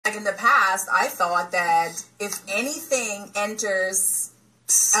Like in the past, I thought that if anything enters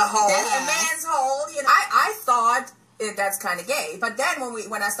a hole, a man's hole, you know, I thought that's kind of gay. But then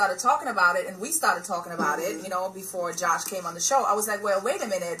when I started talking about it, and we started talking about it, you know, before Josh came on the show, I was like, well, wait a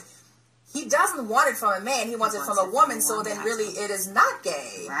minute. He doesn't want it from a man. He wants it from a woman. So then really it is not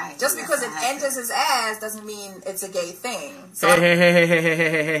gay. Right. Just because it enters his ass doesn't mean it's a gay thing. So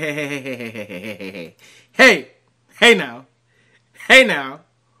Hey now.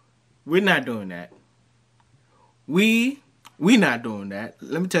 We're not doing that. We not doing that.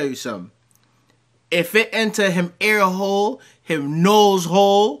 Let me tell you something. If it enter him ear hole, him nose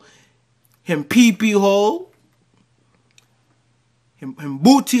hole, him pee-pee hole, him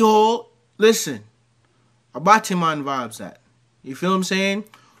booty hole, listen, Abatiman vibes that. You feel what I'm saying?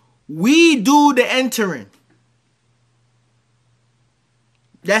 We do the entering.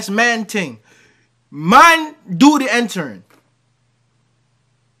 That's man thing. Man do the entering.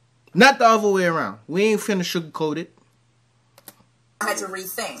 Not the other way around. We ain't finna sugarcoat it. I had to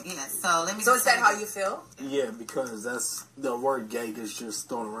rethink. Yeah, so let me. So is that how you feel? Yeah, because that's the word gay gets just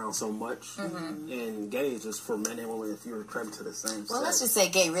thrown around so much, and gay is just for men and women if you're attracted to the same. Well, sex. let's just say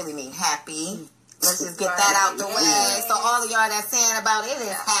gay really mean happy. Let's just get that out the way. So all of y'all that's saying about it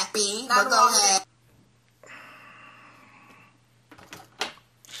is happy. But go ahead.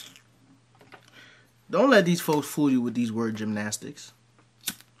 Don't let these folks fool you with these word gymnastics.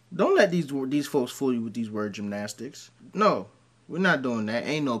 Don't let these folks fool you with these word gymnastics. No, we're not doing that.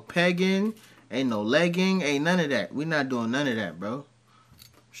 Ain't no pegging, ain't no legging, ain't none of that. We're not doing none of that, bro.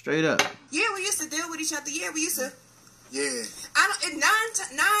 Straight up. Yeah, we used to deal with each other. Yeah, we used to. Yeah.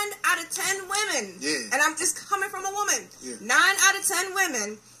 Nine out of 10 women. Yeah. And I'm just coming from a woman. Yeah. 9 out of 10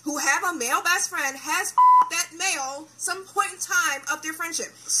 women who have a male best friend has that male some point in time of their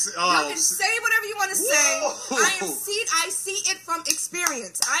friendship. You can say whatever you want to say. I see it from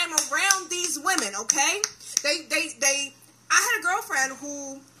experience. I am around these women, okay? I had a girlfriend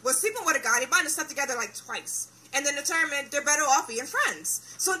who was sleeping with a guy. They might have slept together like twice. And then determined they're better off being friends.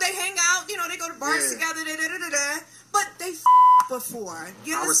 So they hang out, you know, they go to bars together, but they before.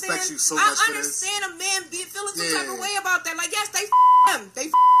 You understand? I respect you so much for this. I understand a man feeling some type of way about that. Like, yes, they him. They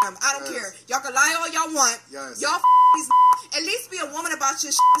him. I don't care. Y'all can lie all y'all want. Yes. Y'all these. At least be a woman about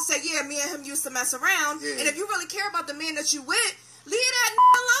your and say, yeah, me and him used to mess around. And if you really care about the man that you with, leave that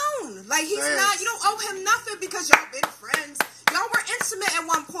alone. Like, he's not, you don't owe him nothing because y'all been friends. Y'all were intimate at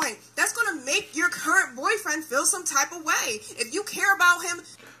one point. That's going to make your current boyfriend feel some type of way. If you care about him.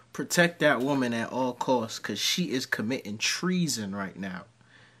 Protect that woman at all costs because she is committing treason right now.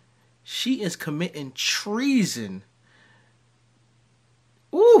 She is committing treason.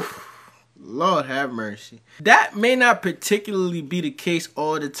 Oof. Lord have mercy. That may not particularly be the case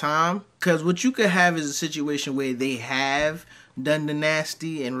all the time because what you could have is a situation where they have done the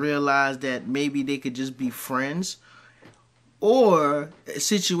nasty and realize that maybe they could just be friends. Or a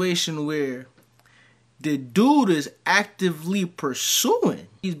situation where the dude is actively pursuing.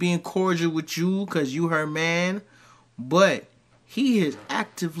 He's being cordial with you because you her man. But he is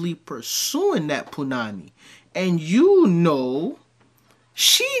actively pursuing that punani. And you know,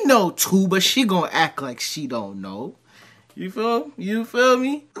 she know too, but she gonna act like she don't know. You feel me? Get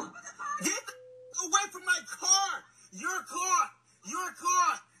away from my car! Your car!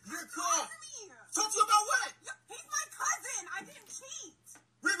 Talk to you about what? He's my cousin. I didn't cheat.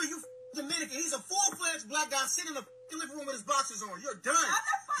 River, you Dominican. He's a full-fledged black guy sitting in the living room with his boxers on. You're done.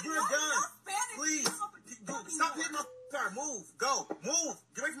 You're done. Please. Dude, stop hitting my car. Move. Go. Move.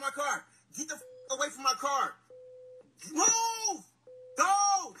 Get away from my car. Get the away from my car. Move.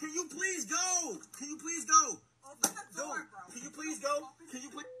 Go. Can you please go? Can you please go? Open the door, bro. Can you please go? Can you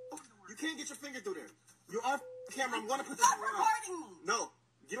please? You can't get your finger through there. You're on camera. I'm going to put this Stop recording me. No.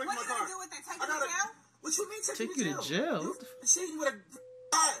 Get away from my car. What are you going to do with that? Take you to jail? What you mean take you to jail? She with a...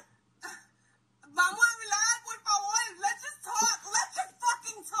 Vamos a hablar, por favor. Let's just talk. Let's just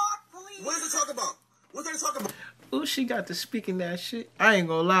fucking talk, please. What is it talking about? What are they talking about? Ooh, she got to speaking that shit. I ain't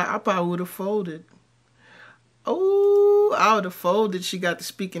gonna lie, I probably would have folded. Ooh, I would have folded. She got to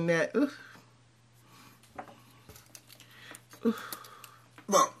speaking that. Well,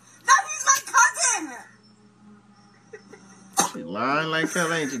 that he's my cousin. She lying like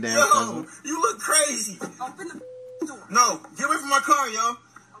hell, ain't you, damn yo, cousin? you look crazy. Open the door. No, get away from my car, yo.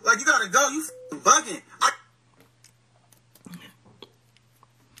 Like, you gotta go. You bugging.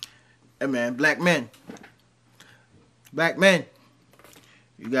 Hey, man, black men,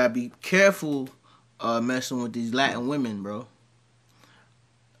 you gotta be careful messing with these Latin women, bro.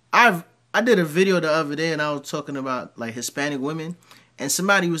 I did a video the other day and I was talking about like Hispanic women, And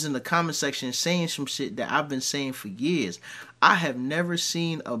somebody was in the comment section saying some shit that I've been saying for years. I have never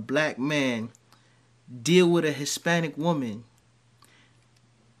seen a black man deal with a Hispanic woman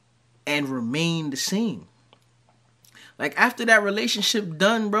and remain the same. Like, after that relationship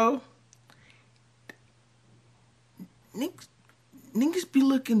done, bro, niggas be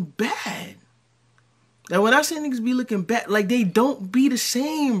looking bad. Like, when I say niggas be looking bad, like, they don't be the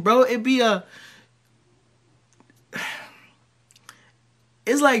same, bro. It be a...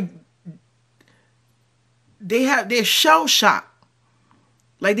 It's like they're shell shocked.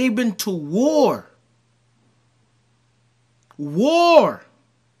 Like, they've been to war. War.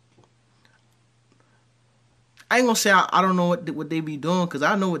 I ain't gonna say I don't know what they be doing, because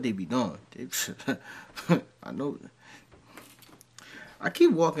I know what they be doing. I know. I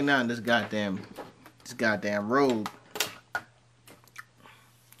keep walking down this goddamn road.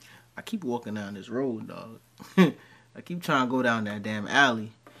 I keep walking down this road, dog. I keep trying to go down that damn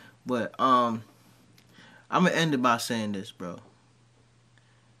alley. But I'm gonna end it by saying this, bro.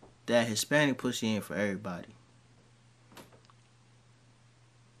 That Hispanic pussy ain't for everybody.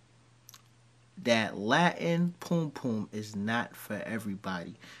 That Latin pum pum is not for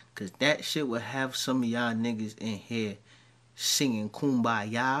everybody. Cause that shit will have some of y'all niggas in here singing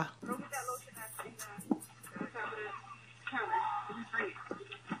Kumbaya.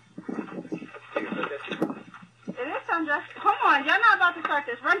 Come on, y'all not about to start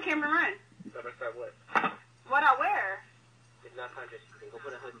this. Run, camera, run. Start what? What I wear? It's not time, just go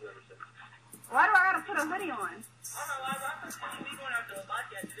put a hoodie on or something. Why do I gotta put a hoodie on? I don't know, I'm going out to the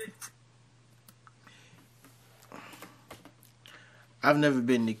podcast today. I've never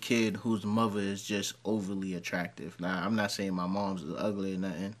been the kid whose mother is just overly attractive. Now, I'm not saying my mom's ugly or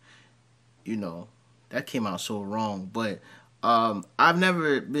nothing. You know, that came out so wrong. But I've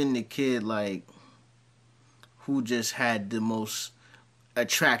never been the kid, like, who just had the most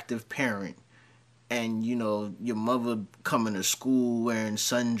attractive parent. And, you know, your mother coming to school wearing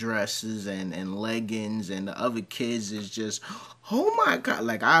sundresses and leggings, and the other kids is just, oh my God.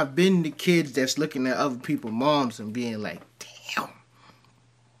 Like, I've been the kids that's looking at other people's moms and being like, damn.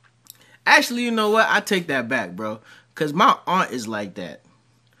 Actually, you know what? I take that back, bro. Because my aunt is like that.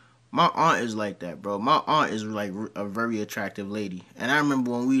 My aunt is like that, bro. My aunt is like a very attractive lady. And I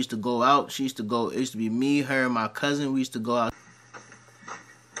remember when we used to go out, it used to be me, her, and my cousin. We used to go out.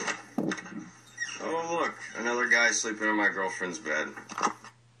 Oh, look. Another guy sleeping in my girlfriend's bed.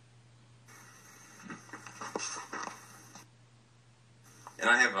 And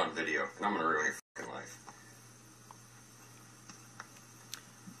I have it on video, and I'm going to ruin your fucking life.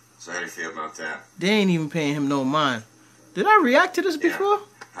 So how do you feel about that? They ain't even paying him no mind. Did I react to this before?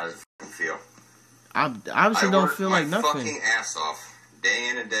 How does it feel? I obviously don't feel like nothing. I work my fucking ass off, day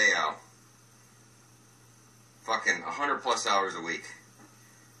in and day out. Fucking 100 plus hours a week.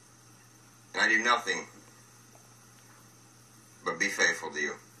 And I do nothing but be faithful to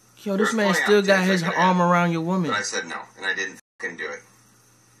you. Yo, this man still got his arm around your woman. But I said no, and I didn't fucking do it.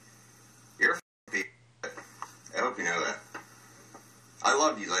 You're a fucking piece of shit. I hope you know that. I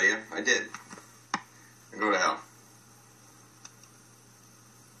loved you, Lydia. I did. And go to hell.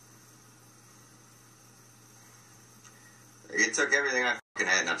 It took everything I fucking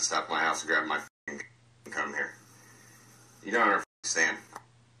had not to stop my house and grab my fucking gun and come here. You don't understand.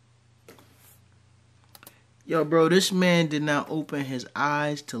 Yo, bro, this man did not open his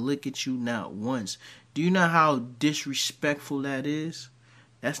eyes to look at you not once. Do you know how disrespectful that is?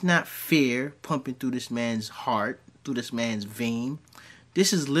 That's not fear pumping through this man's heart, through this man's vein.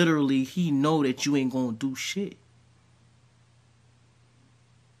 This is literally, he know that you ain't gonna do shit.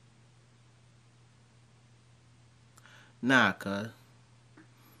 Nah, cuz.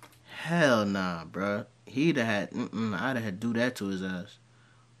 Hell nah, bruh. He'd have had, I'd have had to do that to his ass.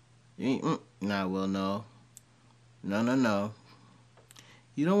 Nah, well, no. No.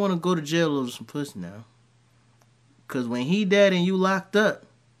 You don't want to go to jail over some pussy now. Because when he dead and you locked up,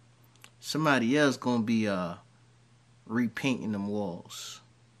 somebody else gonna be, repainting them walls.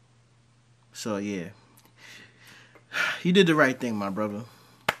 So, yeah. You did the right thing, my brother.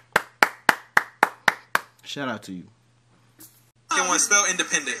 Shout out to you. One spell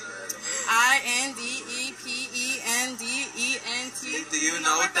independent. INDEPENDENT. Do you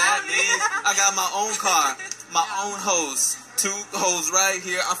know what that means? I got my own car, my own hose. 2 hoes right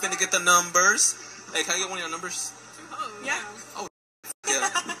here. I'm finna get the numbers. Hey, can I get one of your numbers? Yeah. Oh, yeah.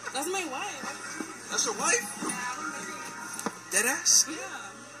 That's my wife. That's your wife? Deadass? Yeah.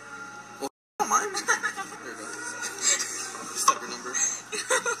 Well, I don't mind. There you go. Stuck your number.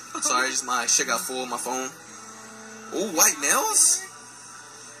 Sorry, just my shit got full on my phone. Ooh, white nails?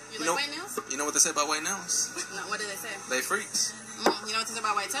 You like white nails? You know what they say about white nails? No, what do they say? They freaks. You know what to say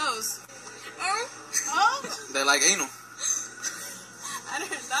about white toes? They like anal. I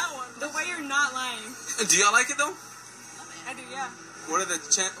didn't hear that one. The way you're not lying. Do y'all like it though? I do, yeah. What are the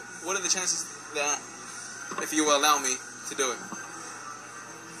chances that if you will allow me to do it?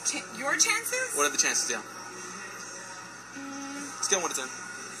 Your chances? What are the chances? Yeah. Scale 1 to 10.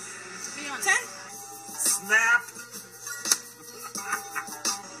 10? Snap.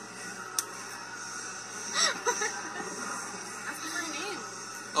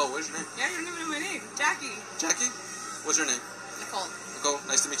 Oh, what's your name? Yeah, you don't even know my name. Jackie. Jackie? What's your name? Nicole. Nicole,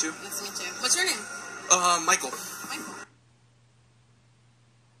 nice to meet you. Nice to meet you. What's your name? Michael. Michael.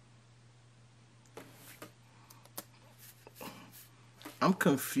 I'm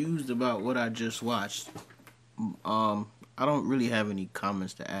confused about what I just watched. I don't really have any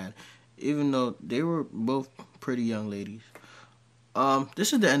comments to add, even though they were both pretty young ladies.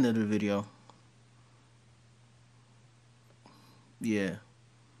 This is the end of the video. Yeah.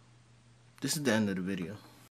 This is the end of the video.